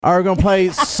All right, we're going to play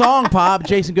Song Pop.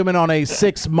 Jason Goodman on a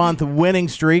 6-month winning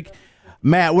streak.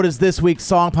 Matt, what is this week's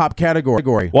Song Pop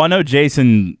category? Well, I know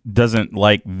Jason doesn't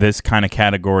like this kind of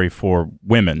category for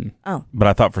women. Oh. But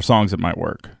I thought for songs it might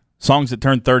work. Songs that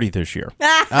turned 30 this year.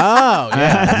 Oh,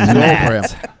 yeah. This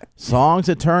is for him. Songs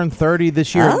that turned 30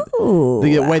 this year. Oh.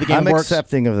 The way the game I'm works.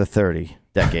 accepting of the 30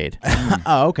 decade.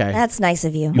 Oh, okay. That's nice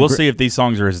of you. We'll see if these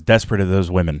songs are as desperate as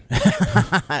those women.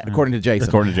 According to Jason.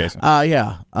 According to Jason.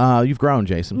 Yeah. You've grown,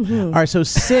 Jason. Mm-hmm. All right, so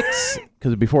 6,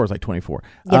 because before it was like 24.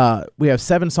 Yep. We have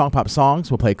 7 Song Pop songs.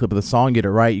 We'll play a clip of the song. Get it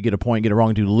right, you get a point. Get it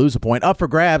wrong, you lose a point. Up for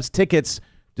grabs, tickets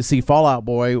to see Fall Out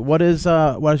Boy. What is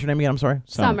your name again? I'm sorry?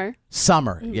 Summer.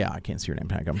 Summer. Yeah, I can't see your name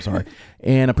tag. I'm sorry.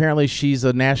 And apparently she's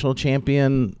a national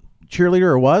champion cheerleader,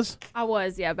 or was? I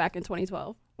was, back in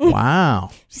 2012.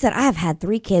 Wow. She said, I have had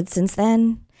 3 kids since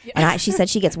then. And she said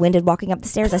she gets winded walking up the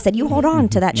stairs. I said, you hold on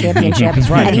to that championship.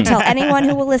 That's right. And you tell anyone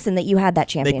who will listen that you had that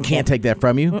They championship. can't take that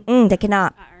from you. They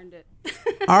cannot. I earned it.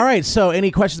 All right, so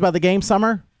any questions about the game,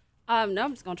 Summer? No,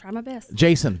 I'm just going to try my best.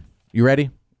 Jason, you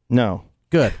ready? No.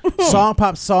 Good. Song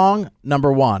Pop song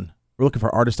number 1. We're looking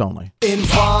for artist only.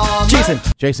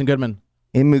 Jason Goodman.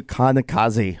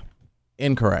 Imukanakazi.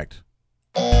 Incorrect.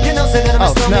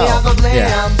 Oh, no.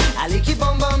 Yeah.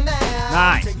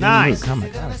 Nice. Oh my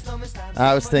God.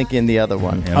 I was thinking the other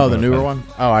one. Oh, the newer one?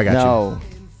 Oh, I got you. No.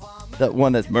 The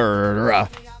one that's murderer.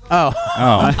 Oh.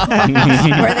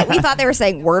 We thought they were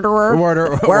saying worderer.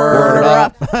 Word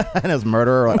up. And it's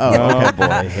murderer. Oh, okay.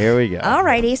 Boy, here we go.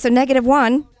 Alrighty, so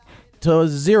 -1. To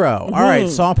 0. All right,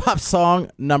 Song Pop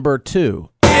song number 2.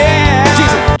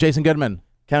 Jason Goodman.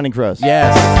 Counting Crows.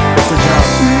 Yes.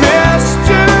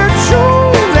 Mr.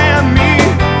 Jones and me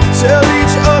tell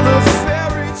each other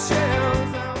fairy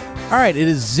tales. All right, it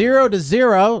is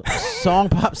 0-0. Song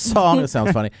Pop song. That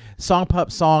sounds funny. Song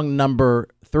Pop song number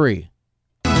 3.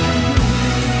 But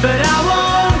I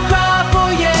won't cry for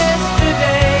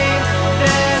yesterday.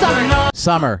 Summer.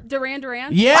 Summer. Duran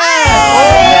Duran. Yes!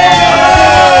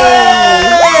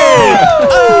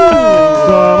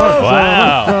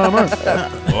 Wow.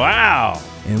 Wow.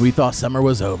 And we thought summer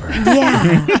was over.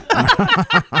 Yeah.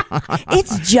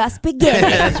 It's just beginning.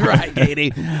 That's right,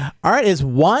 Katie. All right, it's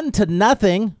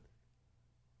 1-0.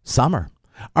 Summer.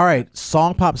 All right,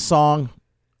 Song Pop song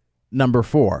number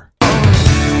 4.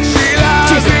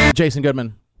 Jason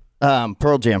Goodman.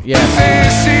 Pearl Jam. Yes.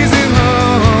 She's in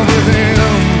love with him.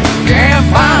 Can't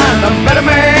find a better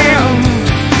man.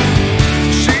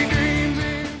 She dreams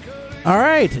in All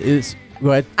right, go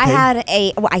ahead. I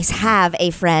Katie. have a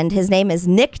friend. His name is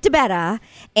Nick DeBetta,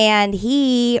 and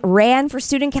he ran for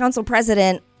student council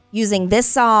president using this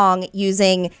song,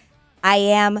 using I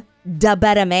Am the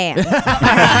Better Man. And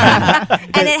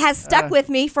it has stuck with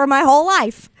me for my whole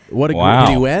life. What a Wow.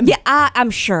 did he win? Yeah, I'm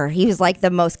sure. He was like the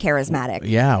most charismatic.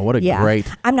 Yeah, what a great.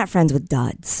 I'm not friends with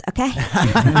duds, okay?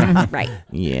 Right.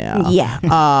 Yeah.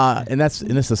 Yeah. And this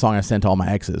is the song I sent to all my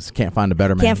exes. Can't find a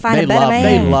better man. Can't find a better man.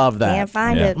 They love that. Can't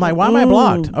find Yeah. it. I'm like, why am I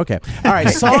blocked? Okay. All right.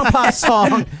 Song Pop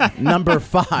song number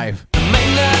 5.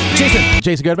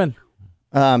 Jason Goodman.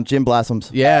 Jim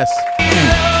Blossoms. Yes.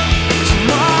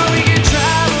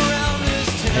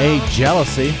 Hey,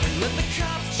 Jealousy.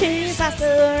 She's passed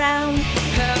around.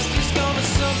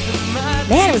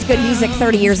 Man, it was good music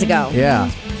 30 years ago.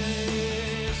 Yeah.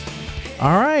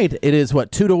 All right. It is what,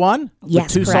 2-1? Yes,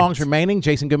 With 2 correct. songs remaining.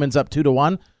 Jason Goodman's up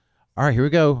 2-1. All right, here we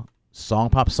go. Song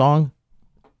Pop song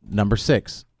number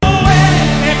 6.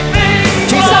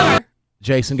 Summer.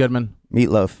 Jason Goodman.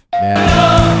 Meatloaf.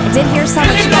 Yeah. I did hear some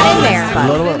that you got in there, A but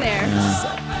little In there.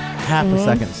 half a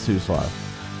second is too slow.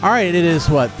 All right, it is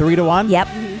what, 3-1? yep.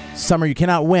 Summer, you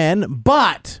cannot win,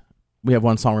 but we have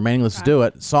 1 song remaining. Let's do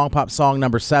it. Song Pop song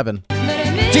number 7.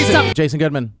 Jason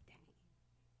Goodman.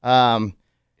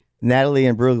 Natalie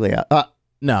and Bruglia.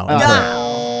 No.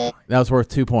 That was worth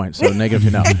 2 points, so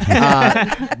 -2 no.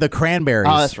 The Cranberries.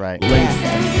 Oh, that's right.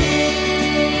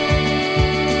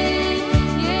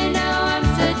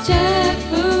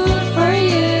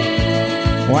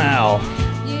 Wow.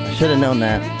 Should have known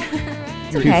that.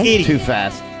 Okay. Too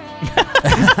fast.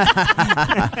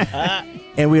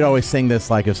 And we'd always sing this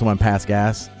like if someone passed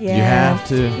gas. Yeah. You have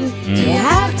to.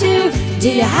 Do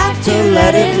you have to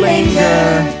let it linger?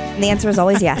 And the answer is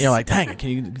always yes. You're like, dang it,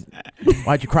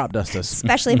 why'd you crop dust us?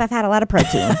 Especially if I've had a lot of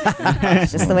protein.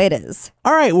 It's just the way it is.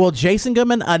 All right, well, Jason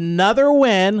Goodman, another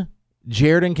win.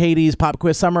 Jared and Katie's Pop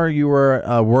Quiz Summer, you were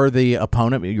a worthy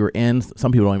opponent. You were in.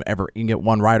 Some people don't even get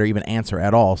one right or even answer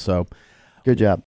at all. So Good job.